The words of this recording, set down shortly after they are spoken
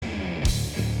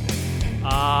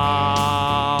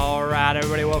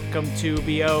welcome to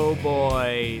BO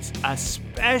Boys, a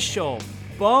special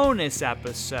bonus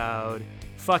episode.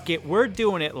 Fuck it, we're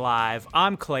doing it live.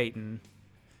 I'm Clayton.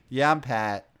 Yeah, I'm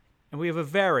Pat. And we have a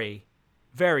very,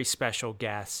 very special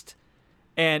guest.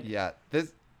 And yeah,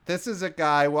 this is a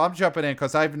guy, well, I'm jumping in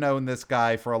because I've known this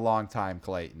guy for a long time,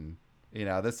 Clayton. You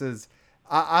know,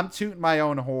 I'm tooting my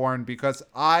own horn because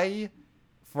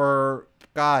for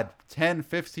 10,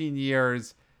 15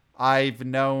 years, I've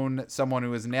known someone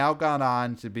who has now gone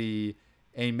on to be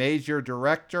a major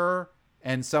director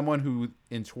and someone who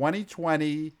in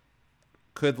 2020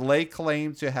 could lay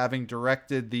claim to having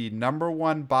directed the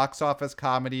 #1 box office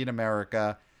comedy in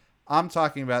America. I'm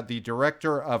talking about the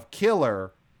director of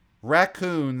Killer,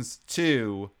 Raccoons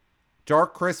 2,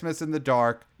 Dark Christmas in the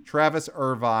Dark, Travis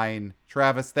Irvine.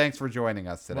 Travis, thanks for joining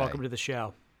us today. Welcome to the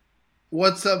show.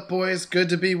 What's up, boys? Good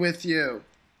to be with you.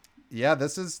 Yeah,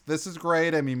 this is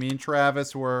great. I mean, me and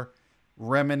Travis were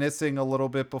reminiscing a little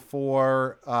bit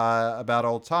before about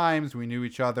old times. We knew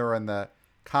each other in the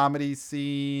comedy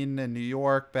scene in New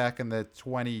York back in the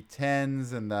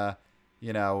 2010s and the,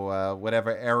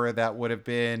 whatever era that would have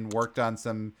been. Worked on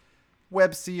some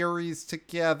web series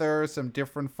together, some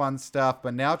different fun stuff.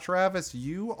 But now, Travis,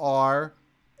 you are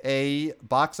a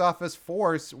box office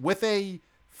force with a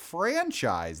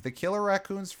franchise, the Killer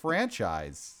Raccoons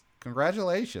franchise.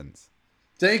 Congratulations.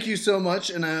 Thank you so much.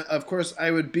 And of course,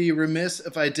 I would be remiss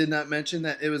if I did not mention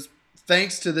that it was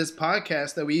thanks to this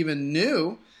podcast that we even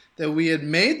knew that we had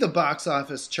made the box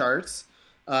office charts.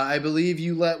 I believe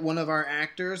you let one of our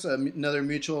actors, another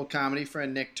mutual comedy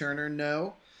friend, Nick Turner,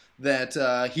 know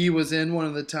that he was in one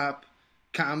of the top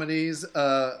comedies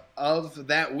of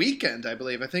that weekend, I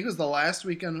believe. I think it was the last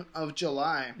weekend of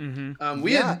July.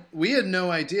 Mm-hmm. We had no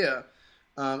idea.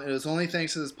 It was only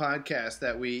thanks to this podcast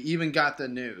that we even got the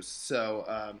news.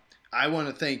 So I want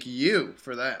to thank you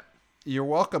for that. You're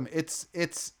welcome.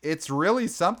 It's really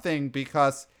something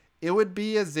because it would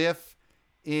be as if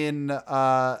in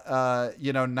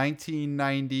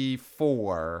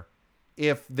 1994,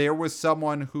 if there was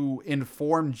someone who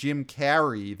informed Jim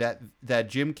Carrey that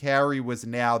Jim Carrey was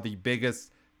now the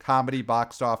biggest comedy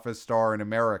box office star in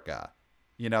America.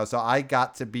 So I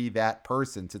got to be that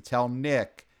person to tell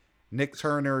Nick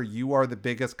Turner, you are the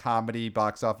biggest comedy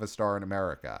box office star in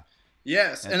America.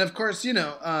 Yes, and of course,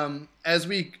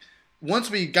 once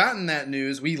we gotten that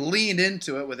news, we leaned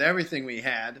into it with everything we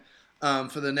had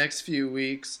for the next few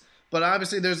weeks. But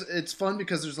obviously, it's fun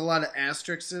because there's a lot of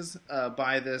asterisks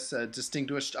by this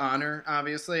distinguished honor.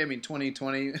 Obviously, I mean,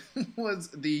 2020 was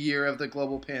the year of the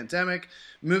global pandemic.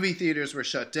 Movie theaters were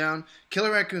shut down.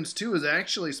 Killer Raccoons 2 was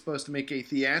actually supposed to make a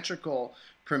theatrical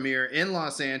premiere in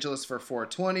Los Angeles for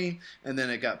 4/20, and then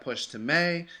it got pushed to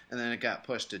May, and then it got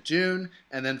pushed to June,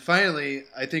 and then finally,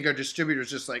 I think our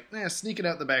distributor's just like, sneak it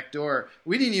out the back door.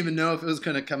 We didn't even know if it was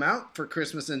going to come out for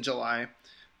Christmas in July,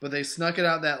 but they snuck it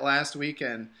out that last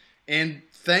weekend, and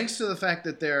thanks to the fact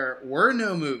that there were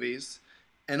no movies,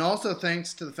 and also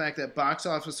thanks to the fact that box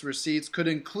office receipts could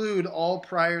include all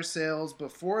prior sales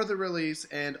before the release,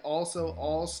 and also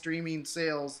all streaming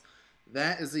sales.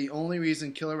 That is the only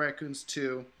reason Killer Raccoons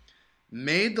 2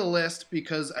 made the list,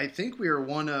 because I think we were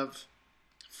one of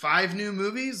 5 new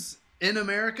movies in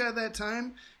America at that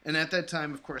time. And at that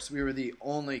time, of course, we were the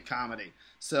only comedy.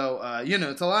 So,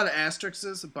 it's a lot of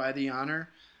asterisks by the honor.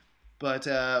 But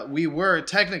we were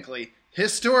technically,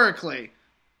 historically,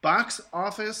 box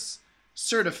office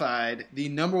certified the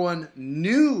 #1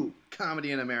 new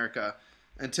comedy in America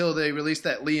until they released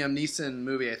that Liam Neeson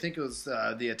movie. I think it was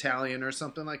The Italian or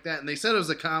something like that. And they said it was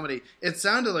a comedy. It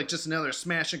sounded like just another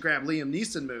smash and grab Liam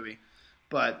Neeson movie.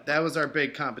 But that was our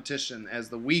big competition as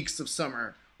the weeks of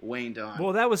summer waned on.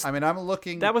 Well, that was. I mean, I'm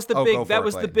looking. That was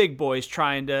the big boys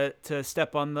trying to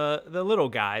step on the little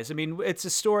guys. I mean, it's a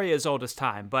story as old as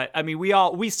time. But I mean,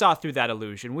 we saw through that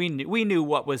illusion. We knew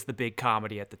what was the big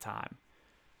comedy at the time.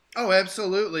 Oh,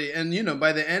 absolutely. And,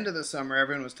 by the end of the summer,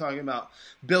 everyone was talking about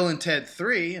Bill and Ted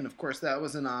 3. And, of course, that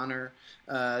was an honor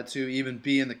to even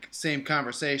be in the same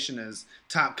conversation as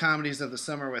top comedies of the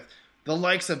summer with the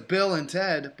likes of Bill and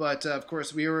Ted. But, of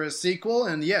course, we were a sequel.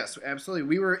 And, yes, absolutely,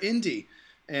 we were indie.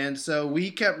 And so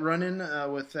we kept running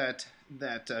with that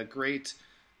great,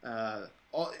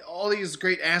 all these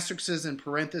great asterisks and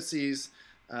parentheses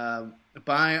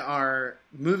by our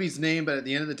movie's name. But at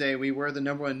the end of the day, we were the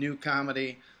 #1 new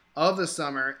comedy of the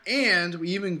summer, and we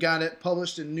even got it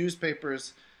published in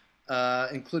newspapers,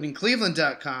 including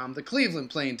Cleveland.com, the Cleveland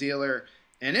Plain Dealer,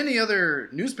 and any other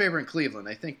newspaper in Cleveland.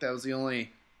 I think that was the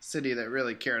only city that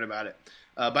really cared about it.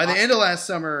 By the end of last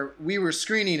summer, we were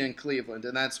screening in Cleveland,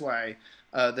 and that's why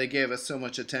they gave us so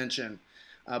much attention.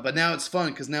 But now it's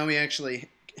fun, because now we actually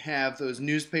have those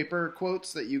newspaper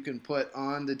quotes that you can put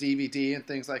on the DVD and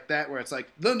things like that, where it's like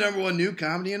the #1 new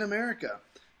comedy in America,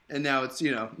 and now it's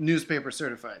newspaper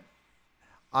certified.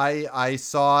 I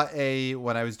saw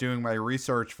when I was doing my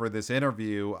research for this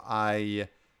interview, I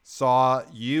saw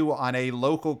you on a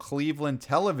local Cleveland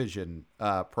television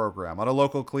program, on a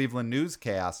local Cleveland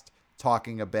newscast,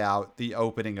 talking about the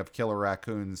opening of Killer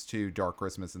Raccoons 2 Dark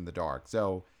Christmas in the Dark.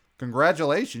 So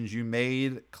congratulations, you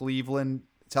made Cleveland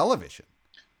television.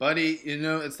 Buddy,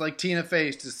 it's like Tina Fey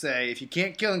used to say, if you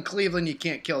can't kill in Cleveland, you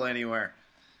can't kill anywhere.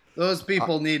 Those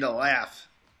people need to laugh.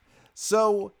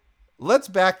 So let's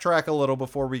backtrack a little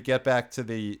before we get back to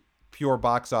the pure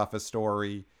box office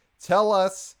story. Tell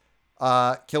us,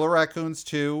 Killer Raccoons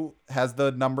 2 has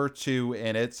the number 2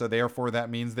 in it, so therefore that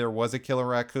means there was a Killer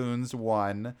Raccoons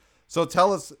 1. So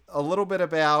tell us a little bit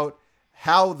about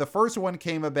how the first one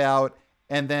came about,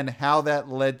 and then how that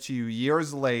led to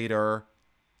years later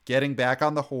getting back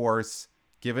on the horse,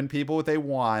 giving people what they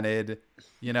wanted,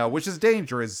 which is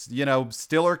dangerous.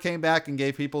 Stiller came back and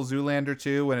gave people Zoolander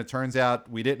 2, and it turns out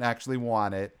we didn't actually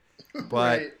want it.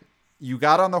 But Right. You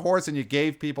got on the horse and you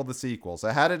gave people the sequel. So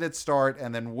how did it start,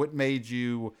 and then what made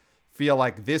you feel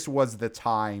like this was the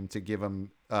time to give them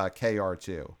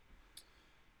KR2?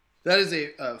 That is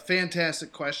a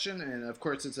fantastic question, and of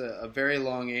course it's a very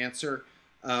long answer.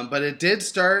 But it did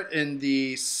start in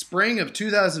the spring of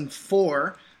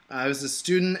 2004. I was a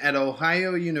student at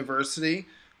Ohio University.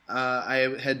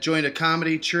 I had joined a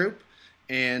comedy troupe,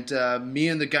 and me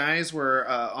and the guys were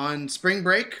on spring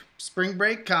break,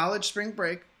 college spring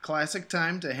break, classic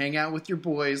time to hang out with your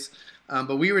boys.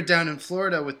 But we were down in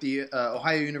Florida with the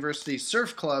Ohio University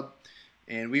Surf Club,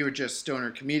 and we were just stoner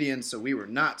comedians, so we were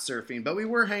not surfing, but we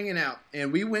were hanging out.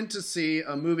 And we went to see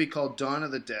a movie called Dawn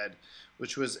of the Dead,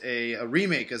 which was a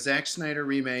remake, a Zack Snyder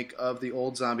remake of the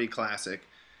old zombie classic.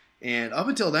 And up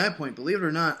until that point, believe it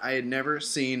or not, I had never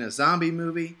seen a zombie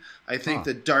movie. I think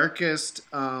the darkest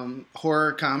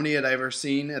horror comedy I'd ever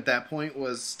seen at that point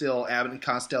was still Abbott and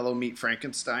Costello Meet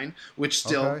Frankenstein, which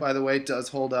still, by the way, does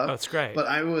hold up. That's great. But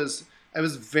I was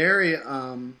very,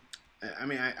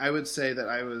 I would say that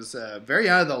I was very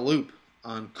out of the loop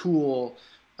on cool,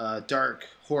 dark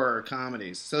horror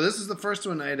comedies. So this is the first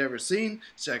one I had ever seen.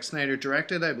 Zack Snyder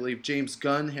directed. I believe James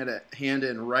Gunn had a hand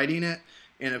in writing it.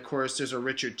 And, of course, there's a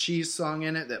Richard Cheese song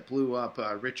in it that blew up.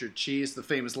 Richard Cheese, the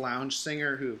famous lounge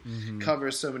singer who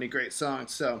covers so many great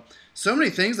songs. So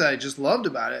many things that I just loved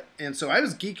about it. And so I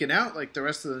was geeking out like the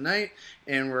rest of the night.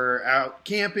 And we're out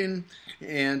camping.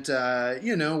 And,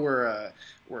 we're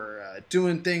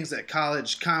doing things that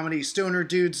college comedy stoner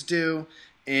dudes do.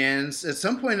 And at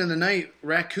some point in the night,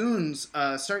 raccoons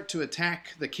start to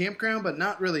attack the campground, but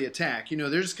not really attack.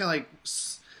 They're just kind of like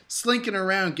slinking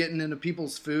around, getting into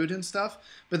people's food and stuff.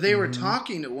 But they were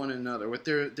talking to one another with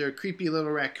their creepy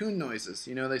little raccoon noises.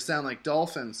 They sound like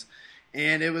dolphins.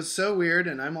 And it was so weird,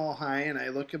 and I'm all high, and I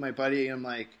look at my buddy, and I'm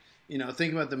like,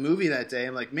 thinking about the movie that day.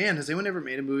 I'm like, man, has anyone ever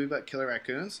made a movie about killer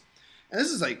raccoons? And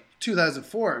this is like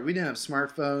 2004. We didn't have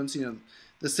smartphones.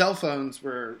 The cell phones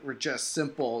were just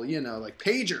simple, like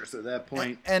pagers at that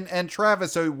point. And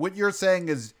Travis, so what you're saying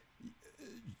is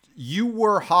you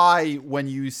were high when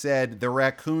you said the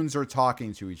raccoons are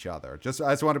talking to each other. I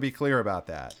just want to be clear about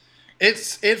that. It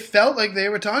felt like they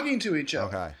were talking to each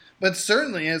other. Okay. But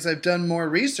certainly, as I've done more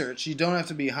research, you don't have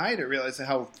to be high to realize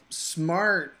how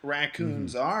smart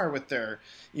raccoons are with their,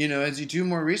 as you do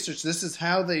more research, this is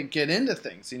how they get into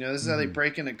things. This is how they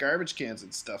break into garbage cans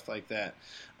and stuff like that.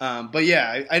 But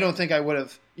yeah, I don't think I would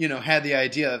have, had the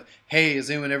idea of, hey, has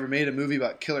anyone ever made a movie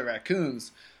about killer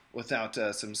raccoons without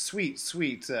some sweet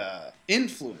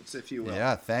influence, if you will.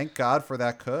 Yeah, thank God for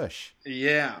that Kush.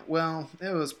 Yeah, well,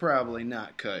 it was probably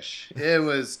not Kush. It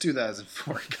was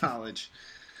 2004 college.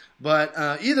 But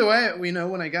either way,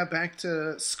 when I got back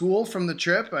to school from the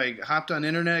trip, I hopped on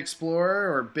Internet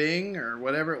Explorer or Bing or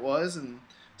whatever it was and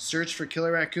searched for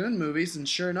Killer Raccoon movies, and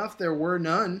sure enough, there were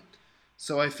none.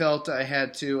 So I felt I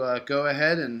had to go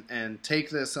ahead and take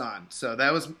this on. So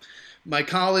that was my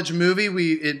college movie.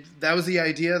 That was the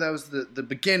idea. That was the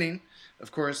beginning.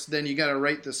 Of course, then you got to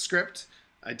write the script.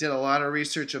 I did a lot of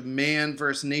research of man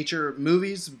versus nature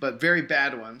movies, but very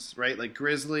bad ones, right? Like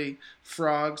grizzly,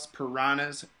 frogs,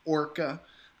 piranhas, orca.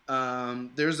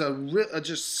 There's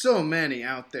just so many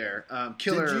out there.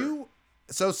 Killer.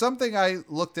 So something I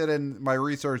looked at in my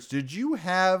research, did you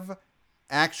have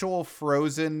actual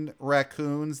frozen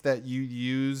raccoons that you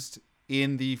used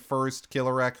in the first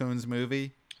Killer Raccoons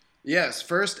movie? Yes,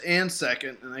 first and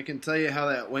second, and I can tell you how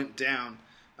that went down.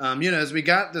 As we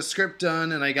got the script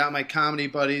done and I got my comedy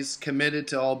buddies committed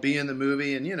to all be in the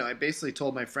movie, and, I basically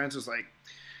told my friends, was like,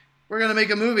 we're gonna make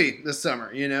a movie this summer,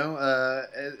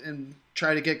 and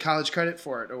try to get college credit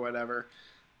for it or whatever.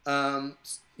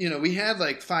 We had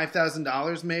like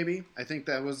 $5,000 maybe. I think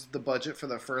that was the budget for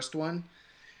the first one.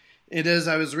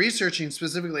 I was researching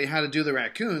specifically how to do the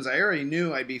raccoons. I already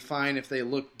knew I'd be fine if they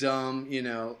looked dumb.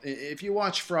 If you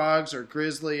watch Frogs or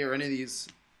Grizzly or any of these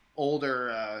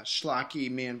older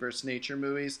schlocky man vs. nature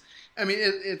movies, I mean,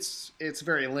 it's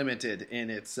very limited in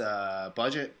its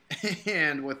budget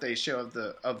and what they show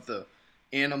of the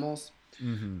animals.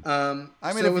 Mm-hmm.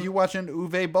 If you watch an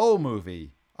Uwe Boll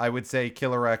movie, I would say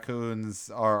killer raccoons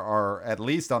are at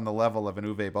least on the level of an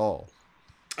Uwe Boll.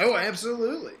 Oh,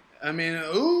 absolutely. I mean,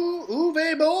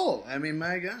 Uwe Boll. I mean,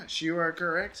 my gosh, you are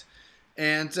correct.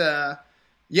 And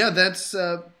that's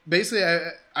basically,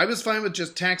 I was fine with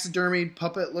just taxidermied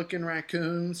puppet-looking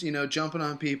raccoons, jumping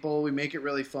on people. We make it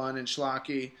really fun and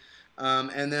schlocky.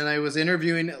 And then I was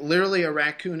interviewing literally a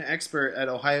raccoon expert at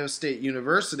Ohio State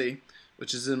University,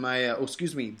 which is in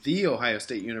the Ohio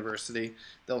State University.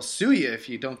 They'll sue you if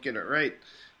you don't get it right.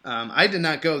 I did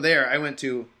not go there. I went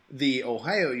to the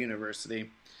Ohio University.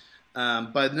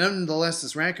 But nonetheless,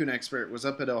 this raccoon expert was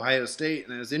up at Ohio State,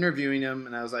 and I was interviewing him,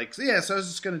 and I was like, so I was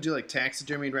just going to do like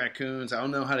taxidermied raccoons. I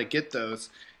don't know how to get those.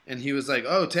 And he was like,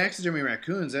 oh, taxidermy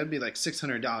raccoons, that'd be like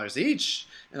 $600 each.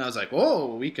 And I was like,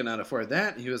 whoa, we cannot afford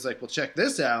that. And he was like, well, check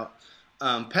this out.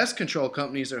 Pest control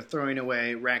companies are throwing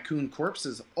away raccoon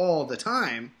corpses all the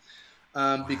time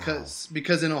because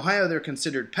in Ohio they're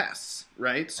considered pests,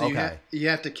 right? So you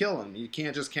have to kill them. You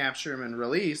can't just capture them and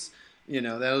release.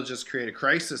 That'll just create a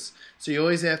crisis. So you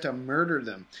always have to murder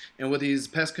them. And what these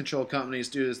pest control companies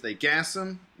do is they gas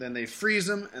them, then they freeze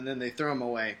them, and then they throw them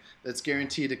away. That's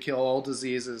guaranteed to kill all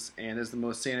diseases and is the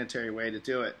most sanitary way to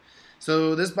do it.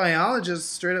 So this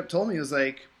biologist straight up told me, he was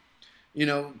like,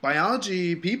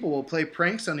 biology people will play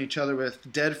pranks on each other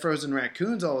with dead frozen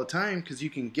raccoons all the time because you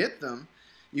can get them.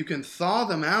 You can thaw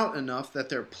them out enough that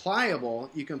they're pliable.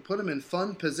 You can put them in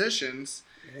fun positions.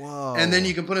 Whoa. And then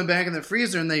you can put them back in the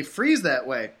freezer and they freeze that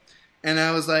way. And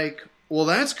I was like, well,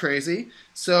 that's crazy.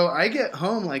 So I get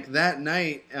home like that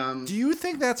night. Do you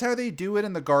think that's how they do it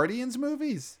in the Guardians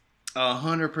movies?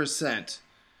 100%.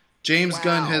 James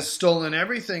Gunn has stolen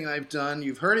everything I've done.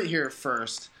 You've heard it here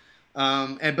first.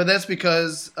 But that's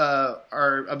because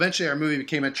eventually our movie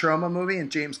became a Trauma movie,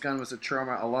 and James Gunn was a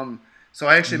Trauma alum. So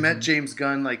I actually met James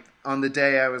Gunn like on the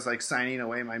day I was like signing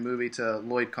away my movie to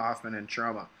Lloyd Kaufman and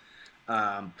Trauma.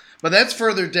 But that's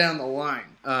further down the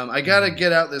line. I got to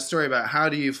get out this story about how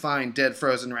do you find dead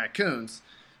frozen raccoons.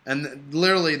 And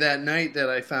literally that night that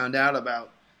I found out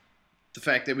about the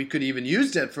fact that we could even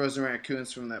use dead frozen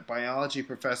raccoons from that biology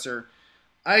professor,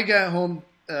 I got home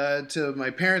to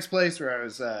my parents' place where I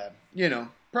was,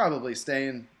 probably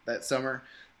staying that summer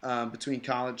between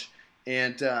college.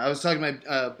 And I was talking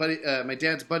to my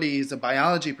dad's buddy. He's a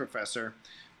biology professor.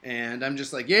 And I'm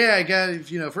just like, yeah, I got,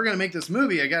 if we're going to make this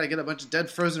movie, I got to get a bunch of dead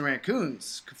frozen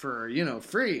raccoons for,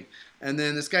 free. And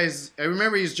then this I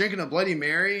remember he's drinking a Bloody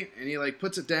Mary, and he like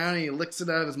puts it down and he licks it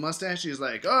out of his mustache. He's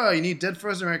like, oh, you need dead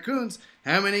frozen raccoons?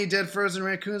 How many dead frozen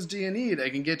raccoons do you need? I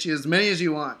can get you as many as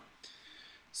you want.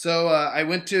 So I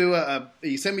went to,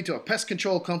 he sent me to a pest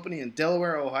control company in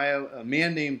Delaware, Ohio, a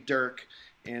man named Dirk.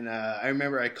 And I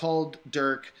remember I called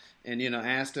Dirk and,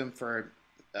 asked him for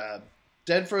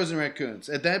dead frozen raccoons.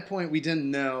 At that point, we didn't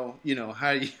know,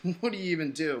 what do you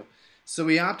even do? So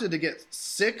we opted to get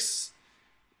 6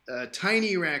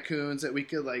 tiny raccoons that we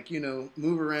could,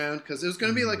 move around. Because it was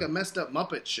going to be like a messed up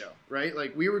Muppet show, right?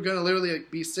 Like, we were going to literally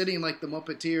be sitting like the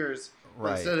Muppeteers.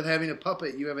 Right. Instead of having a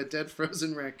puppet, you have a dead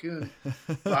frozen raccoon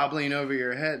bobbling over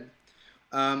your head.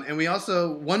 And we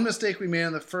also, one mistake we made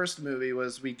on the first movie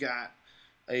was we got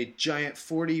a giant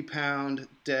 40-pound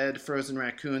dead frozen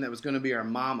raccoon that was going to be our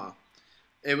mama.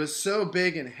 It was so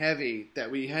big and heavy that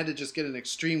we had to just get an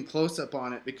extreme close-up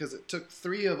on it because it took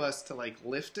 3 of us to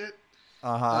lift it.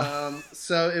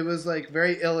 So it was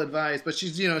very ill-advised. But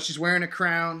she's wearing a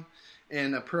crown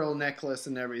and a pearl necklace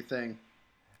and everything.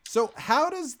 So how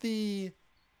does the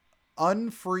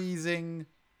unfreezing,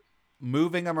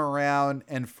 moving them around,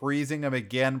 and freezing them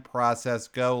again process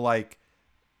go?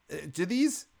 Do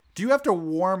you have to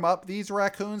warm up these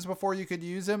raccoons before you could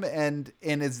use them? And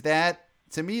is that,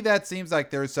 to me, that seems like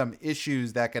there's some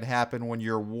issues that could happen when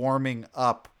you're warming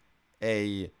up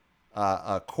a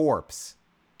corpse.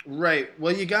 Right.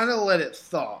 Well, you got to let it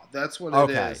thaw. That's what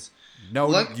it is.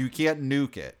 No, you can't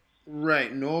nuke it.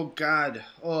 Right. No, God.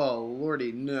 Oh,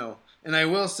 Lordy, no. And I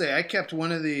will say, I kept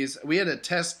one of these. We had to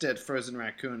test dead frozen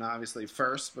raccoon, obviously,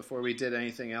 first before we did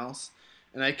anything else.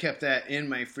 And I kept that in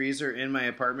my freezer in my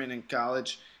apartment in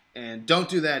college. And don't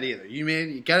do that either.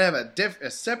 You got to have a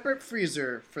separate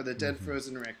freezer for the dead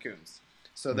frozen raccoons.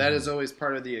 So that is always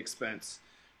part of the expense.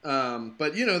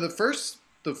 But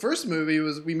the first movie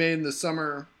we made in the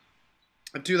summer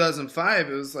of 2005.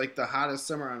 It was like the hottest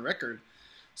summer on record.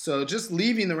 So just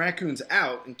leaving the raccoons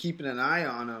out and keeping an eye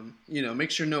on them,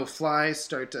 make sure no flies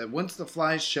once the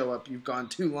flies show up, you've gone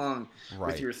too long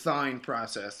with your thawing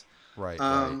process. Right.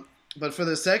 But for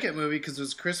the second movie, because it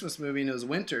was a Christmas movie and it was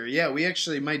winter,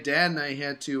 my dad and I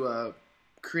had to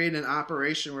create an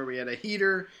operation where we had a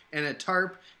heater and a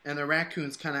tarp, and the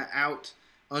raccoons kind of out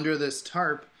under this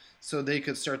tarp so they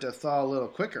could start to thaw a little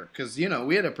quicker. Because,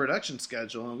 we had a production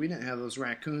schedule, and we didn't have those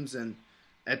raccoons in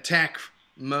attack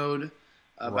mode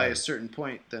by a certain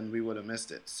point, then we would have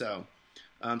missed it. So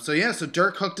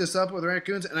Dirk hooked us up with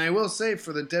raccoons, and I will say,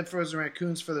 for the dead frozen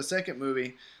raccoons for the second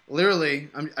movie, literally,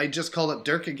 I just called up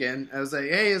Dirk again. I was like,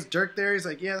 "Hey, is Dirk there?" He's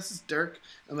like, "Yeah, this is Dirk."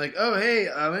 I'm like, "Oh, hey,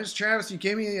 my name's Travis. You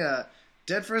gave me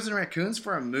dead frozen raccoons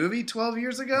for a movie 12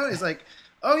 years ago?" He's like,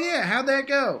 "Oh yeah, how'd that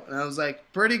go?" And I was like,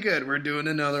 "Pretty good. We're doing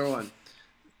another one."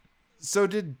 So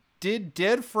did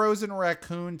dead frozen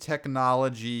raccoon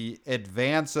technology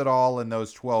advance at all in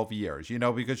those 12 years?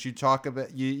 Because you talk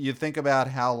about you think about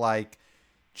how like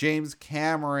James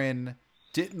Cameron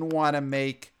didn't want to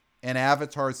make an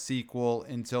Avatar sequel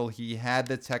until he had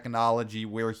the technology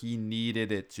where he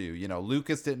needed it to.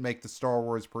 Lucas didn't make the Star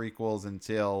Wars prequels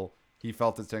until he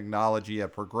felt the technology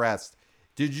had progressed.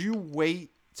 Did you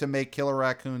wait to make Killer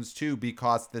Raccoons 2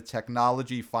 because the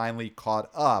technology finally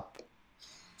caught up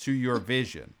to your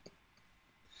vision?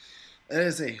 That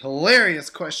is a hilarious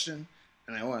question,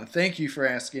 and I want to thank you for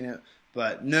asking it.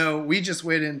 But no, we just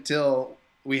waited until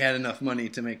we had enough money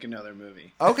to make another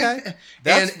movie. Okay.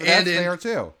 That's fair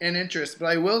too. And interest. But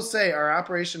I will say our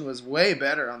operation was way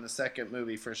better on the second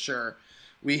movie for sure.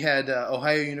 We had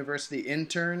Ohio University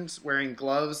interns wearing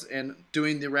gloves and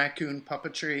doing the raccoon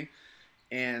puppetry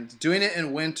and doing it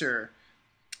in winter.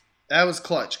 That was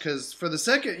clutch because for the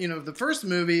second, the first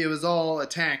movie, it was all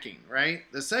attacking, right?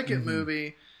 The second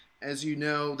movie, as you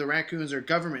know, the raccoons are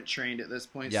government trained at this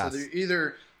point. Yes. So they're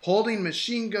either holding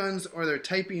machine guns or they're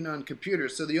typing on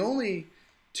computers. So the only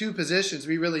two positions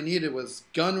we really needed was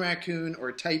gun raccoon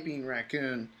or typing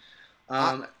raccoon.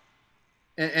 And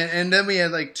then we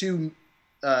had like two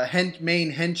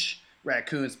main hench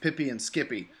raccoons, Pippi and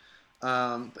Skippy.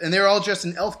 And they were all dressed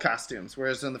in elf costumes,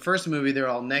 whereas in the first movie, they were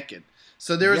all naked.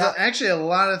 So there was actually a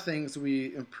lot of things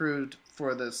we improved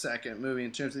for the second movie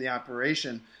in terms of the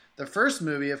operation. The first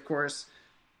movie, of course,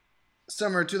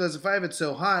 summer 2005, it's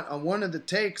so hot. On one of the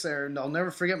takes, I'll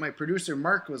never forget, my producer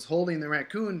Mark was holding the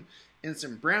raccoon, and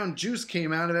some brown juice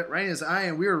came out of it right in his eye,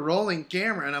 and we were rolling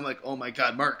camera, and I'm like, "Oh my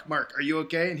God, Mark, are you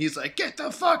okay?" And he's like, "Get the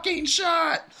fucking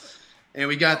shot!" And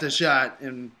we got the shot,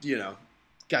 and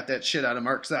got that shit out of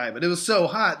Mark's eye. But it was so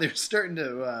hot, they were starting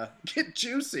to get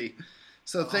juicy.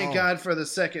 So thank God for the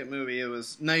second movie. It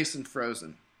was nice and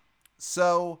frozen.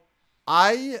 So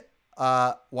I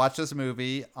watched this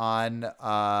movie on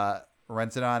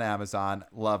rented on Amazon.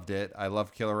 Loved it. I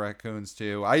love Killer Raccoons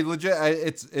too.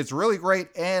 It's really great,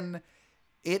 and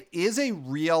it is a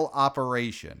real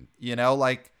operation.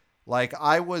 Like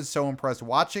I was so impressed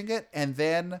watching it, and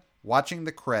then watching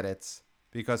the credits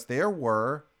because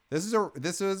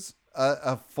this is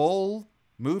a full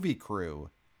movie crew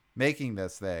making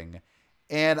this thing.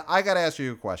 And I got to ask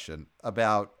you a question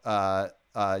about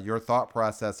your thought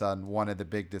process on one of the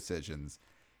big decisions.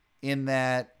 In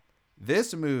that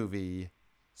this movie,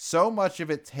 so much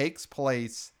of it takes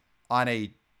place on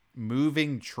a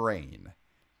moving train.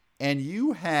 And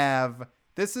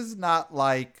this is not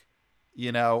like,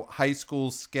 high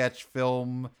school sketch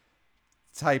film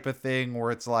type of thing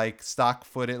where it's like stock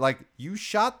footage. Like, you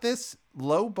shot this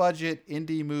low budget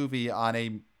indie movie on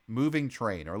a moving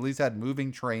train, or at least had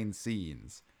moving train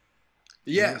scenes.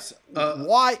 Yes.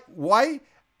 Why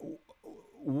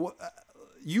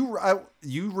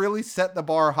you really set the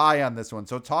bar high on this one.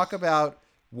 So talk about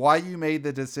why you made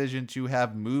the decision to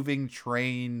have moving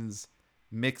trains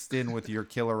mixed in with your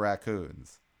Killer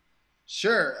Raccoons.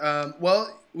 Sure.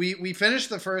 Well, we finished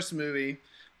the first movie.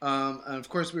 And of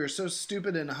course, we were so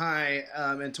stupid and high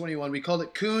in 21. We called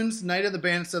it Coons, Night of the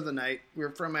Bandits of the Night. We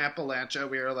were from Appalachia.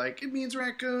 We were like, it means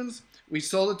raccoons. We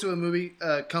sold it to a movie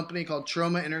company called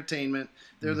Troma Entertainment.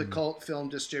 They're the cult film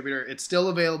distributor. It's still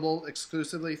available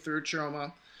exclusively through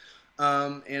Troma.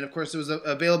 And of course, it was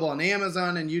available on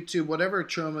Amazon and YouTube, whatever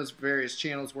Troma's various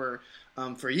channels were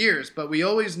for years. But we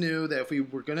always knew that if we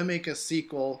were going to make a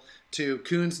sequel to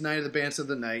Coons, Night of the Bandits of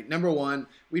the Night, number one,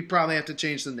 we'd probably have to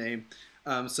change the name.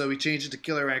 So we changed it to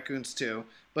Killer Raccoons 2.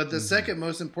 But the second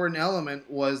most important element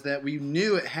was that we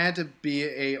knew it had to be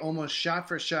a almost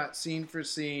shot-for-shot,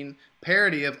 scene-for-scene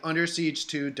parody of Under Siege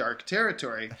 2 Dark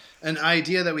Territory, an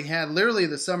idea that we had literally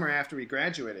the summer after we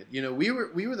graduated. You know, we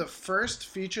were the first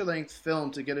feature-length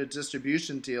film to get a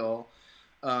distribution deal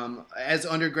as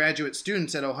undergraduate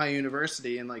students at Ohio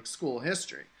University in like school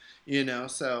history. You know,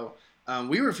 so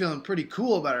we were feeling pretty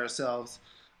cool about ourselves.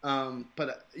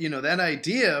 But you know, that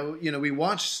idea, you know, we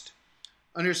watched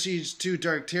Under Siege 2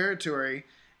 Dark Territory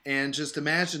and just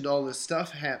imagined all this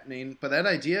stuff happening. But that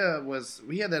idea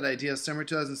we had that idea summer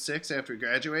 2006 after we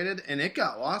graduated, and it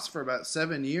got lost for about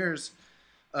 7 years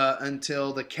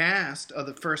until the cast of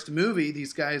the first movie,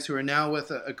 these guys who are now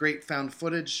with a great found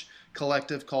footage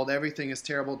collective called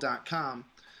everythingisterrible.com.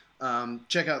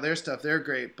 Check out their stuff. They're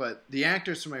great. But the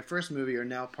actors from my first movie are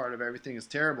now part of Everything is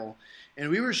Terrible. And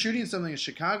we were shooting something in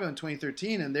Chicago in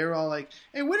 2013, and they were all like,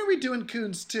 hey, when are we doing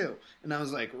Coons 2? And I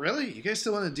was like, really? You guys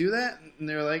still want to do that? And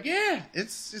they were like, yeah,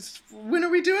 it's when are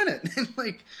we doing it? And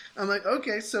I'm like,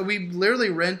 okay. So we literally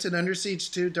rented Under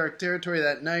Siege 2 Dark Territory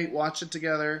that night, watched it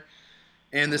together,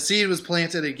 and the seed was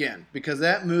planted again. Because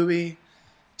that movie,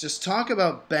 just talk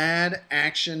about bad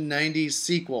action 90s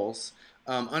sequels.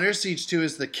 Under Siege 2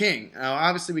 is the king. Now,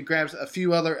 obviously, we grabbed a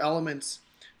few other elements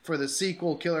for the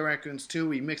sequel, Killer Raccoons 2.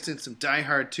 We mixed in some Die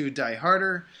Hard 2, Die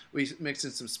Harder. We mixed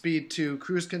in some Speed 2,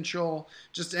 Cruise Control.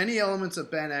 Just any elements of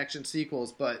bad action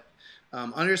sequels. But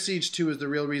Under Siege 2 is the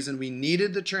real reason we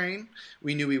needed the train.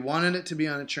 We knew we wanted it to be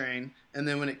on a train. And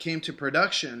then when it came to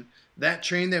production, that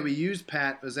train that we used,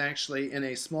 Pat, was actually in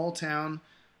a small town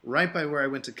right by where I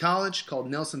went to college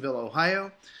called Nelsonville,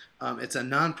 Ohio. It's a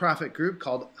nonprofit group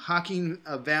called Hocking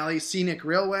Valley Scenic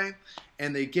Railway,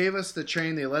 and they gave us the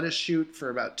train. They let us shoot for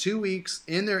about 2 weeks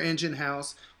in their engine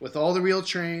house with all the real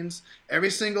trains. Every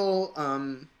single,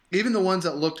 even the ones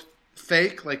that looked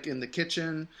fake, like in the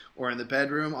kitchen or in the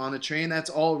bedroom on the train, that's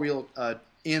all real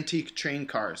antique train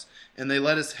cars. And they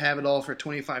let us have it all for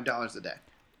 $25 a day.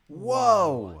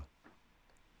 Whoa.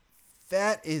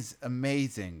 That is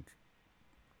amazing.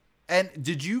 And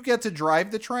did you get to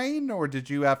drive the train, or did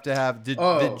you have to have? Did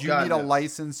you need a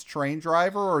licensed train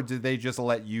driver, or did they just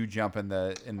let you jump in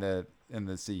the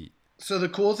seat? So the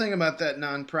cool thing about that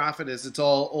nonprofit is it's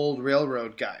all old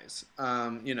railroad guys.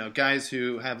 You know, guys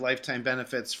who have lifetime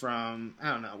benefits from, I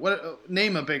don't know,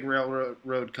 name a big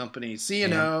railroad company,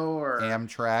 C&O or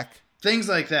Amtrak, things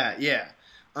like that. Yeah.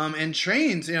 And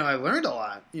trains, you know, I learned a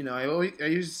lot. You know, I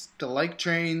used to like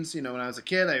trains. You know, when I was a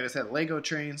kid, I always had Lego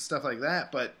trains, stuff like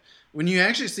that. But when you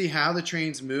actually see how the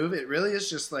trains move, it really is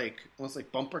just like almost like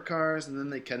bumper cars, and then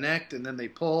they connect and then they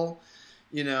pull,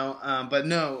 you know. But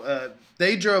no,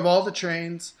 they drove all the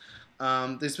trains.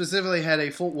 They specifically had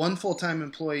one full-time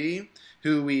employee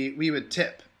who we would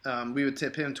tip. We would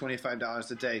tip him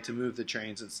 $25 a day to move the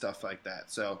trains and stuff like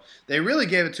that. So they really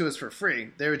gave it to us for free.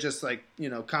 They were just like, you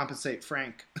know, compensate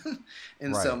Frank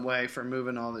in some way for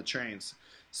moving all the trains.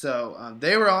 So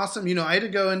they were awesome. You know, I had to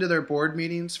go into their board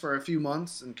meetings for a few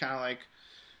months and kind of like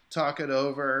talk it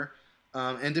over.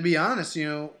 And to be honest, you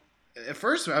know, at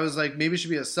first I was like, maybe it should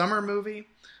be a summer movie.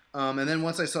 And then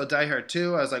once I saw Die Hard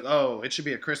 2, I was like, oh, it should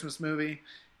be a Christmas movie.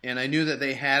 And I knew that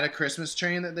they had a Christmas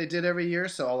train that they did every year.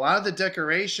 So a lot of the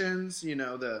decorations, you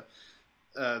know, the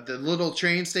little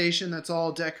train station that's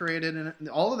all decorated, and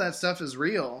all of that stuff is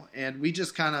real. And we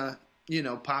just kind of, you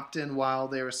know, popped in while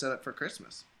they were set up for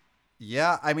Christmas.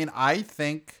 Yeah, I mean, I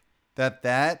think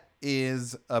that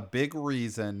is a big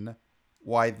reason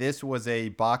why this was a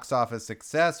box office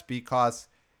success, because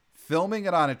filming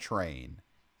it on a train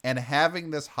and having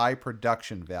this high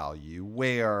production value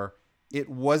where it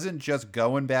wasn't just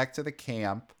going back to the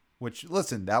camp, which,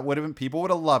 listen, that would have been, people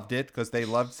would have loved it because they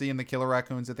loved seeing the Killer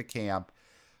Raccoons at the camp,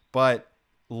 but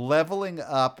leveling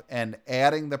up and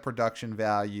adding the production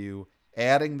value,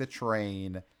 adding the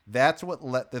train, that's what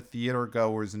let the theater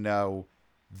goers know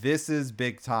this is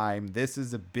big time. This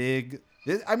is a big,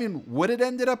 I mean, what it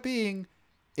ended up being,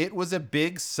 it was a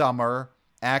big summer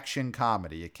action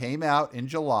comedy. It came out in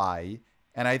July,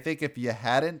 and I think if you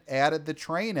hadn't added the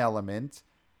train element,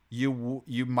 you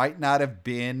might not have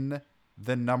been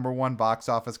the #1 box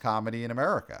office comedy in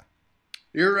America.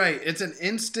 You're right. It's an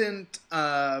instant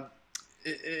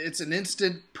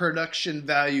production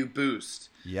value boost.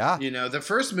 Yeah. You know, the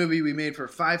first movie we made for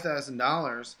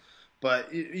 $5,000,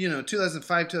 but you know,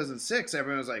 2005, 2006,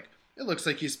 everyone was like, it looks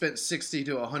like you spent $60,000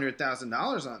 to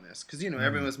 $100,000 on this, because you know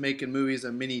everyone was making movies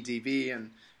on mini DV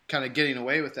and kind of getting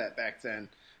away with that back then.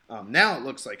 Now it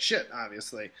looks like shit,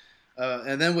 obviously.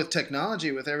 And then with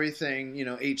technology, with everything, you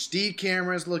know, HD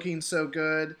cameras looking so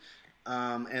good,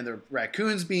 and the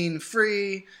Raccoons being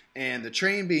free, and the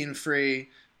train being free,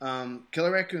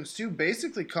 Killer Raccoons 2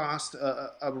 basically cost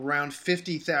around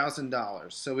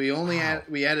 $50,000. So we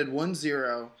added 1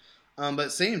 0.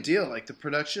 But same deal, like the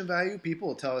production value, people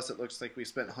will tell us it looks like we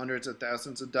spent hundreds of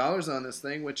thousands of dollars on this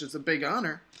thing, which is a big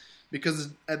honor because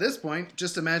at this point,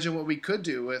 just imagine what we could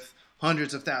do with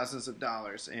hundreds of thousands of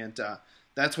dollars. And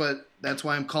that's why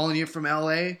I'm calling you from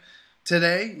LA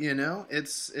today. You know,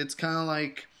 it's kind of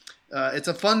like it's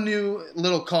a fun new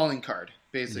little calling card,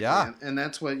 basically. Yeah. And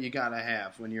that's what you got to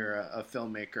have when you're a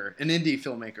filmmaker, an indie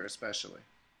filmmaker especially.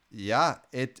 Yeah,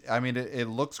 it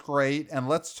looks great. And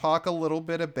let's talk a little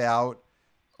bit about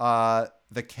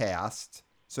the cast.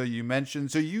 So you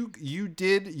mentioned, you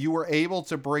were able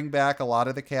to bring back a lot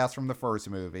of the cast from the first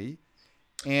movie.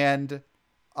 And,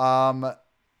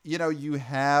 you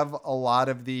have a lot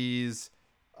of these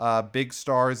big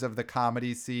stars of the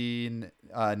comedy scene,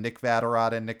 Nick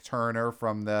Vatterott and Nick Turner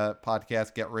from the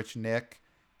podcast Get Rich Nick.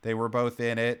 They were both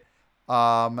in it.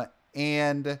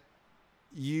 And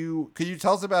could you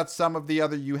tell us about some of the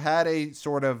other, you had a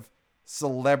sort of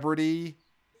celebrity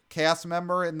cast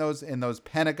member in those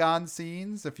Pentagon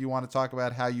scenes, if you want to talk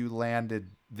about how you landed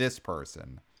this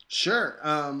person. Sure.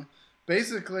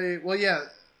 Basically, well, yeah,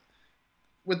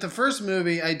 with the first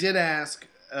movie, I did ask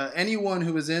anyone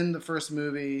who was in the first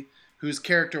movie whose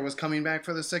character was coming back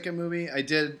for the second movie. I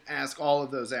did ask all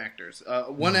of those actors.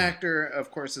 One actor, of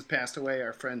course, has passed away.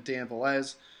 Our friend Dan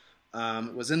Velez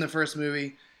was in the first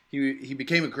movie. He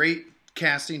became a great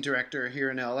casting director here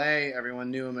in LA.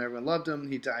 Everyone knew him. Everyone loved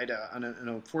him. He died on an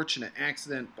unfortunate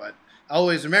accident, but I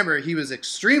always remember he was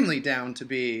extremely down to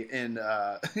be in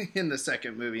in the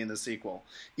second movie, in the sequel.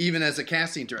 Even as a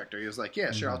casting director, he was like,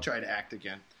 yeah, sure, I'll try to act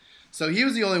again. So he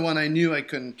was the only one I knew I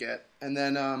couldn't get. And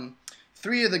then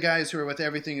 3 of the guys who were with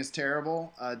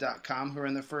EverythingIsTerrible.com who were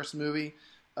in the first movie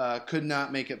could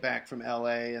not make it back from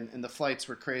LA, and the flights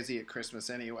were crazy at Christmas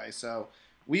anyway. So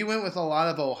we went with a lot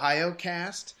of Ohio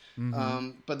cast,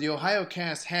 but the Ohio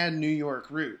cast had New York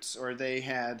roots, or they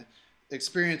had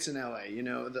experience in LA. You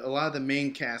know, a lot of the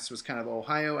main cast was kind of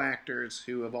Ohio actors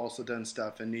who have also done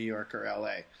stuff in New York or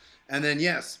LA. And then,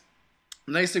 yes,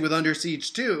 the nice thing with Under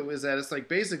Siege 2 is that it's like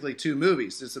basically 2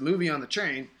 movies. It's a movie on the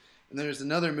train, and then there's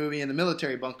another movie in the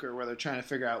military bunker where they're trying to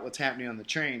figure out what's happening on the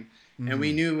train. And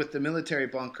we knew with the military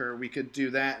bunker, we could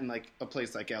do that in like a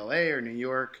place like LA or New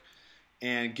York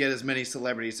and get as many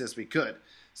celebrities as we could.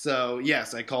 So,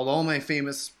 yes, I called all my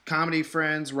famous comedy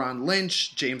friends, Ron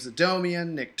Lynch, James Adomian,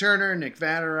 Nick Turner, Nick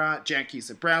Vatterott, Jackie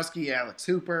Zabrowski, Alex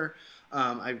Hooper.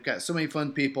 I've got so many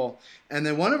fun people. And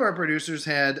then one of our producers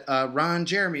had Ron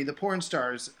Jeremy, the porn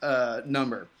star's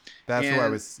number. That's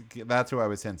who I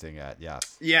was hinting at,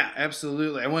 yes. Yeah,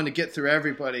 absolutely. I wanted to get through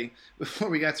everybody before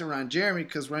we got to Ron Jeremy,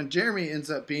 because Ron Jeremy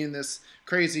ends up being this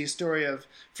crazy story of,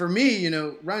 for me, you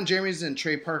know, Ron Jeremy's in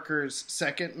Trey Parker's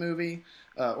second movie,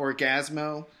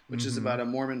 Orgasmo, which is about a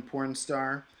Mormon porn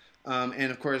star. And,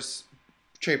 of course,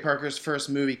 Trey Parker's first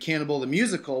movie, Cannibal the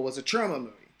Musical, was a Trauma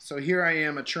movie. So here I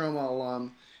am, a Trauma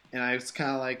alum, and I was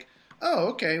kind of like, oh,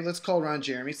 okay, let's call Ron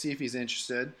Jeremy, see if he's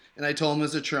interested. And I told him it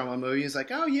was a Trauma movie. He's like,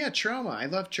 oh, yeah, Trauma. I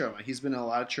love Trauma. He's been in a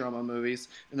lot of Trauma movies.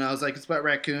 And I was like, it's about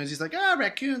raccoons. He's like,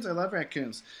 raccoons. I love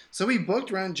raccoons. So we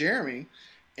booked Ron Jeremy,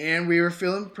 and we were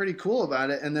feeling pretty cool about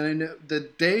it. And then the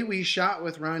day we shot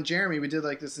with Ron Jeremy, we did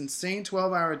like this insane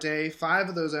 12-hour day, 5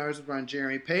 of those hours with Ron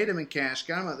Jeremy, paid him in cash,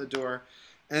 got him out the door.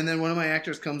 And then one of my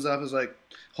actors comes up, is like,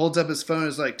 holds up his phone,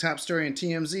 is like, top story in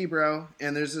TMZ, bro.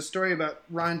 And there's a story about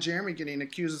Ron Jeremy getting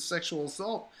accused of sexual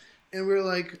assault. And we were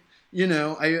like, you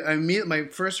know, my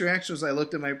first reaction was I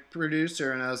looked at my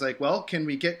producer and I was like, well, can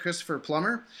we get Christopher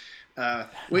Plummer?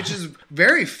 Which is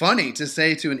very funny to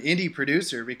say to an indie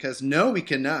producer, because no, we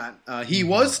cannot. He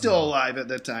was still alive at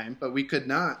that time, but we could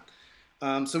not.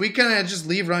 So we kind of just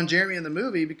leave Ron Jeremy in the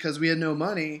movie because we had no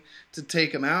money to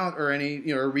take him out or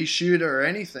or reshoot it or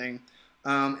anything.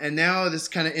 And now this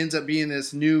kind of ends up being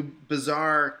this new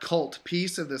bizarre cult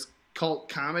piece of this cult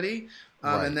comedy.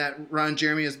 Right. And that Ron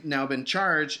Jeremy has now been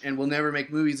charged and will never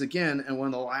make movies again. And one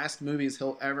of the last movies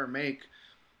he'll ever make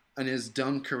in his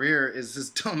dumb career is this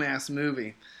dumbass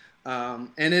movie.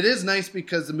 And it is nice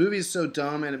because the movie is so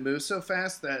dumb and it moves so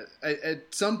fast that at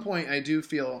some point I do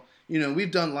feel, you know, we've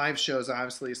done live shows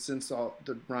obviously since all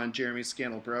the Ron Jeremy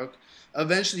scandal broke.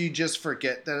 Eventually you just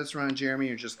forget that it's Ron Jeremy.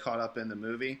 You're just caught up in the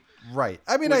movie. Right.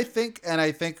 I mean, I think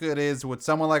it is with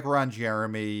someone like Ron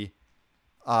Jeremy.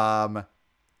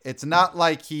 It's not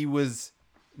like he was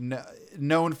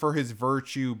known for his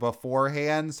virtue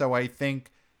beforehand. So I think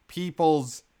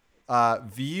people's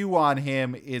view on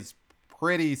him is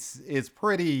pretty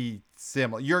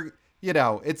similar.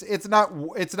 It's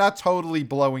not totally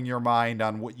blowing your mind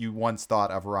on what you once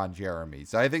thought of Ron Jeremy.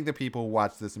 So I think the people who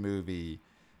watch this movie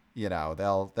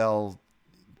they'll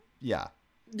yeah.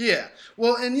 Yeah.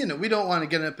 Well, and we don't want to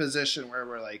get in a position where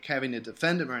we're like having to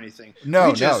defend him or anything. No,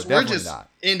 we're definitely just not.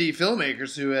 Indie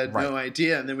filmmakers who had Right. no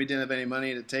idea, and then we didn't have any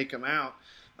money to take him out.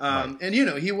 Right. And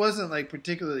he wasn't like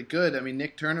particularly good. I mean,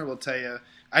 Nick Turner will tell you,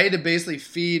 I had to basically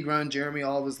feed Ron Jeremy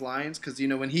all of his lines because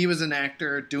when he was an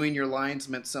actor, doing your lines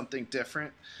meant something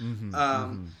different.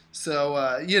 So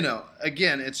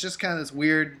again, it's just kind of this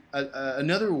weird,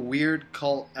 another weird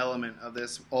cult element of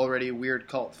this already weird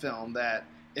cult film that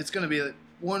it's going to be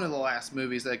one of the last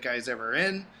movies that guy's ever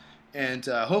in, and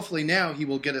hopefully now he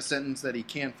will get a sentence that he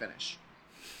can finish.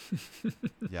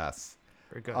 Yes.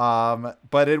 Very good.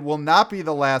 But it will not be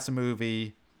the last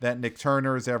movie that Nick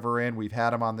Turner is ever in. We've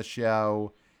had him on the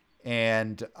show,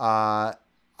 and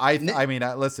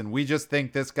listen, we just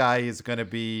think this guy is going to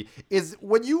be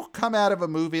when you come out of a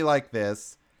movie like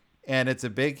this, and it's a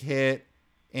big hit,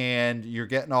 and you're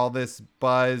getting all this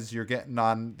buzz, you're getting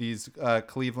on these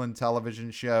Cleveland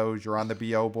television shows, you're on the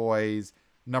B.O. Boys,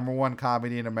 #1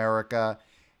 comedy in America,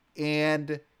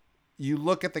 and you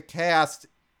look at the cast.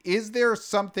 Is there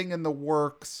something in the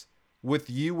works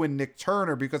with you and Nick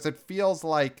Turner? Because it feels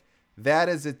like that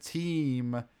is a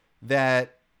team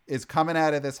that is coming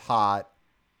out of this hot,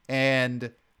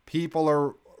 and people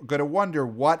are going to wonder,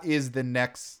 what is the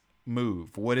next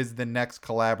move? What is the next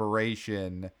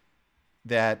collaboration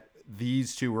that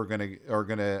these two are going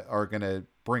to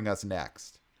bring us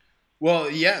next?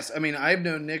 Well, yes. I mean, I've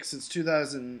known Nick since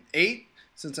 2008,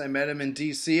 since I met him in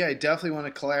D.C. I definitely want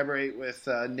to collaborate with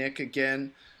Nick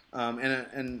again.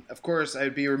 And of course,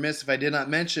 I'd be remiss if I did not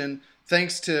mention,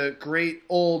 thanks to great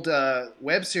old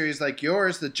web series like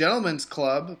yours, The Gentleman's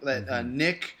Club, that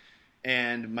Nick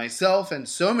and myself and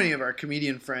so many of our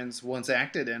comedian friends once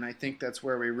acted in. I think that's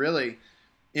where we really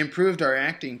improved our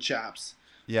acting chops.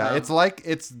 Yeah,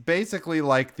 it's basically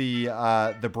like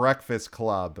the Breakfast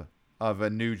Club of a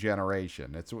new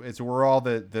generation. It's where all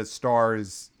the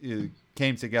stars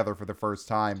came together for the first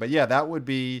time. But yeah, that would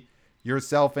be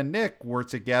yourself and Nick were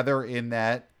together in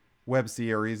that web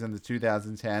series in the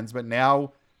 2010s, but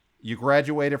now you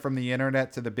graduated from the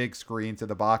internet to the big screen, to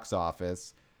the box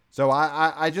office. So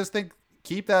I just think,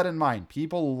 keep that in mind.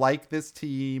 People like this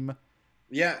team.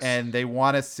 Yes. And they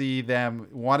want to see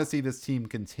this team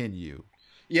continue.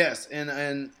 Yes,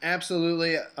 and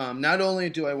absolutely. Not only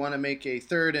do I want to make a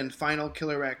third and final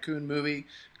Killer Raccoon movie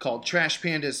called Trash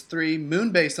Pandas 3,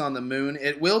 Moonbase on the Moon.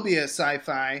 It will be a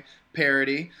sci-fi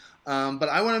parody. But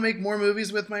I want to make more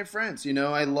movies with my friends.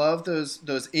 I love those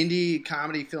indie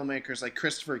comedy filmmakers like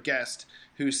Christopher Guest,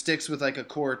 who sticks with like a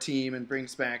core team and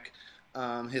brings back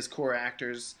his core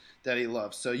actors that he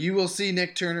loves. So you will see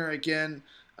Nick Turner again.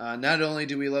 Not only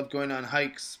do we love going on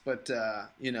hikes, but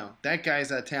that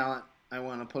guy's a talent. I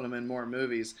want to put him in more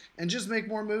movies and just make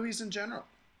more movies in general.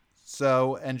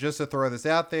 So, and just to throw this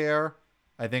out there,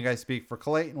 I think I speak for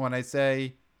Clayton when I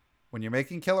say, when you're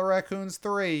making Killer Raccoons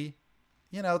 3,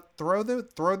 throw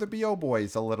the B.O.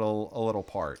 Boys a little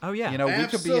part. Oh yeah, we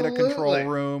could be in a control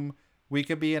room, we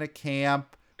could be in a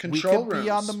camp, we could be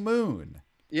on the moon.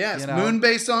 Yes,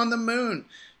 Moonbase on the Moon,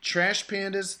 Trash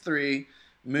Pandas 3,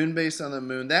 Moonbase on the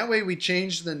Moon. That way we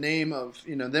change the name of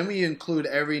then we include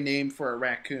every name for a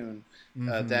raccoon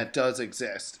that does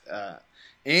exist,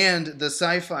 and the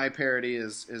sci-fi parody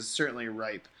is certainly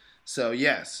ripe. So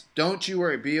yes, don't you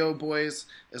worry, B.O. Boys.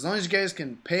 As long as you guys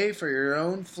can pay for your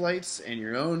own flights and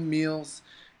your own meals,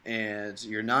 and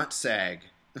you're not SAG.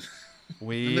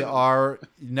 We are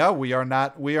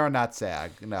not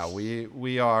SAG. No,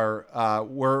 we are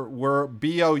we're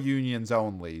BO unions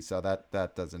only, so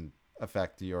that doesn't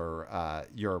affect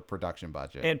your production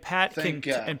budget. And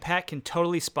Pat can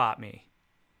totally spot me.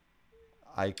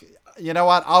 You know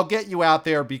what? I'll get you out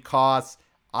there because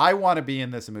I want to be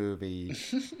in this movie.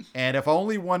 And if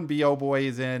only one BO boy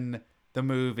is in the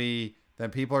movie, then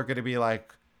people are going to be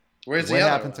like, what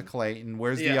happened to Clayton?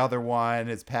 Where's the other one?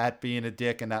 Is Pat being a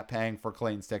dick and not paying for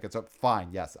Clayton's tickets? So fine,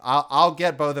 yes. I'll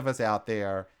get both of us out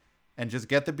there and just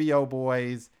get the BO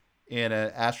boys in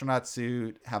an astronaut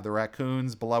suit, have the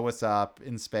raccoons blow us up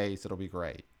in space. It'll be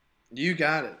great. You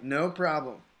got it. No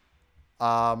problem.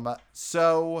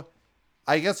 So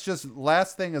I guess just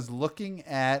last thing is looking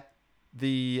at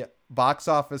the box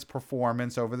office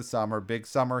performance over the summer, big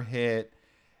summer hit.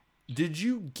 Did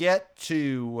you get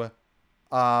to,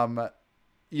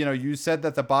 you said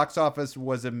that the box office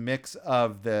was a mix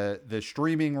of the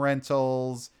streaming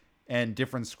rentals and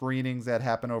different screenings that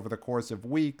happened over the course of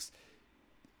weeks.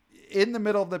 In the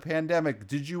middle of the pandemic,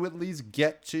 did you at least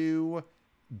get to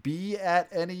be at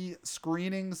any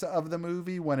screenings of the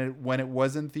movie when it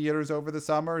was in theaters over the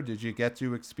summer? Did you get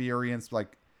to experience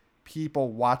like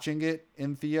people watching it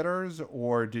in theaters,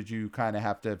 or did you kind of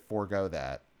have to forego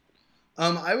that?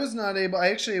 I was not able. I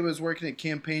actually was working a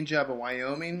campaign job in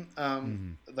Wyoming,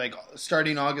 like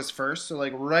starting August 1st. So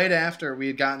like right after we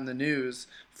had gotten the news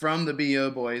from the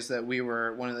BO Boys that we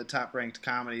were one of the top ranked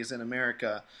comedies in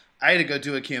America, I had to go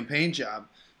do a campaign job.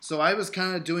 So I was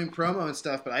kind of doing promo and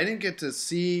stuff, but I didn't get to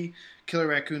see Killer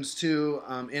Raccoons 2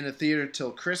 in a theater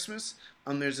till Christmas.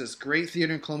 There's this great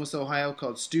theater in Columbus, Ohio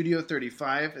called Studio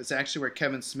 35. It's actually where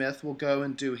Kevin Smith will go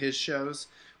and do his shows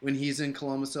when he's in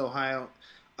Columbus, Ohio.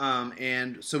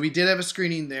 And so we did have a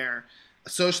screening there,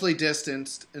 socially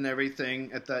distanced and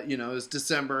everything at the, it was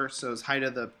December, so it was height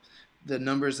of the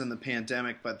numbers in the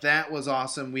pandemic, but that was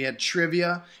awesome. We had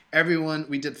trivia.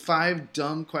 We did 5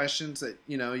 dumb questions that,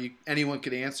 anyone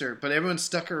could answer, but everyone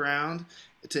stuck around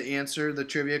to answer the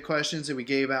trivia questions, and we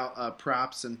gave out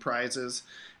props and prizes,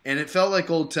 and it felt like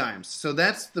old times. So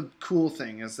that's the cool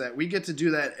thing, is that we get to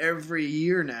do that every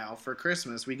year now for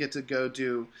Christmas. We get to go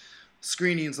do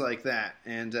screenings like that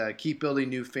and keep building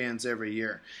new fans every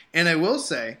year. And I will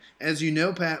say, as you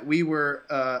know, Pat, we were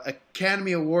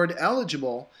Academy Award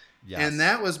eligible. Yes. And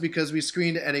that was because we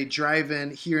screened at a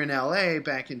drive-in here in LA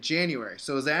back in January.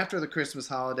 So it was after the Christmas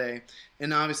holiday,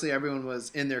 and obviously everyone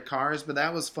was in their cars, but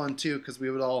that was fun too, because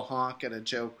we would all honk at a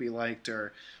joke we liked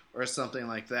or something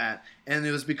like that. And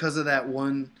it was because of that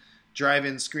one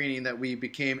drive-in screening that we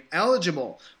became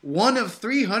eligible. One of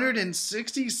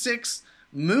 366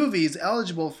 movies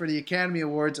eligible for the Academy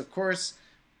Awards. Of course,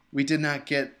 we did not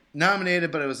get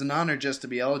nominated, but it was an honor just to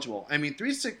be eligible. I mean,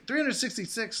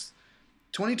 366.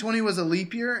 2020 was a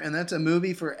leap year, and that's a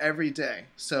movie for every day.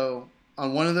 So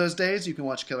on one of those days, you can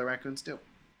watch Killer Raccoons 2.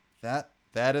 That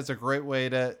is a great way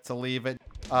to leave it.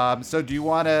 So do you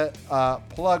want to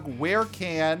plug, where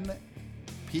can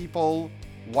people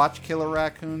watch Killer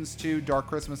Raccoons 2 Dark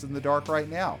Christmas in the Dark right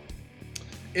now?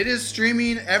 It is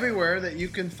streaming everywhere that you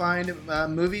can find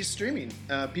movies streaming.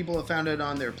 People have found it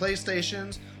on their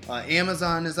PlayStations.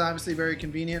 Amazon is obviously very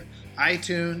convenient.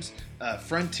 iTunes,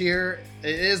 Frontier.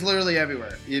 It is literally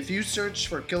everywhere. If you search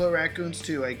for Killer Raccoons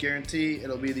 2, I guarantee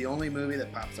it'll be the only movie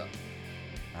that pops up.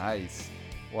 Nice.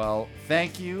 Well,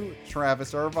 thank you,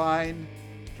 Travis Irvine,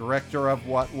 director of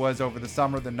what was over the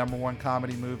summer the #1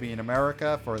 comedy movie in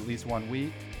America for at least 1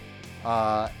 week.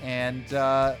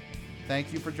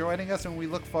 Thank you for joining us, and we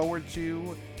look forward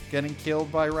to getting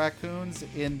killed by raccoons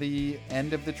in the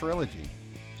end of the trilogy.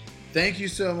 Thank you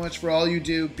so much for all you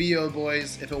do, BO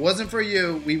Boys. If it wasn't for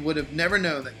you, we would have never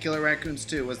known that Killer Raccoons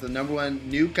 2 was the #1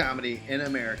 new comedy in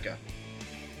America.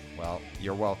 Well,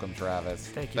 you're welcome, Travis.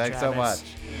 Thank you, Thanks Travis. so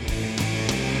much.